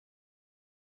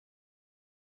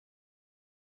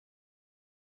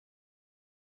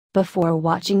Before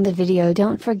watching the video,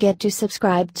 don't forget to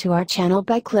subscribe to our channel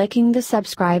by clicking the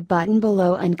subscribe button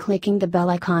below and clicking the bell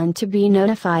icon to be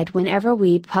notified whenever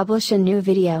we publish a new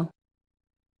video.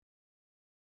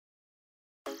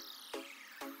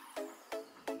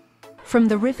 From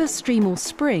the river, stream or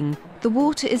spring, the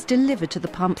water is delivered to the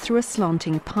pump through a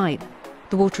slanting pipe.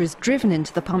 The water is driven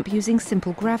into the pump using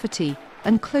simple gravity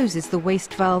and closes the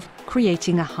waste valve,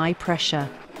 creating a high pressure.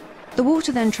 The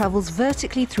water then travels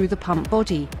vertically through the pump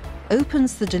body,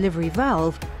 opens the delivery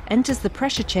valve, enters the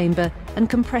pressure chamber and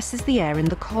compresses the air in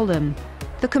the column.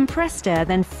 The compressed air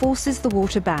then forces the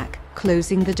water back,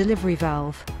 closing the delivery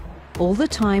valve. All the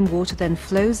time, water then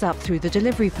flows up through the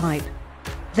delivery pipe.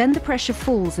 Then the pressure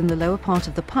falls in the lower part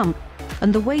of the pump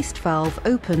and the waste valve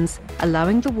opens,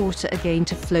 allowing the water again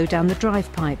to flow down the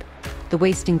drive pipe. The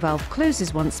wasting valve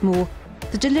closes once more,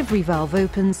 the delivery valve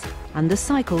opens, and the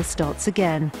cycle starts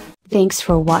again. Thanks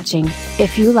for watching.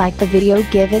 If you like the video,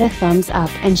 give it a thumbs up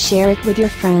and share it with your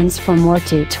friends. For more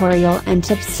tutorial and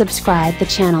tips, subscribe the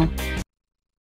channel.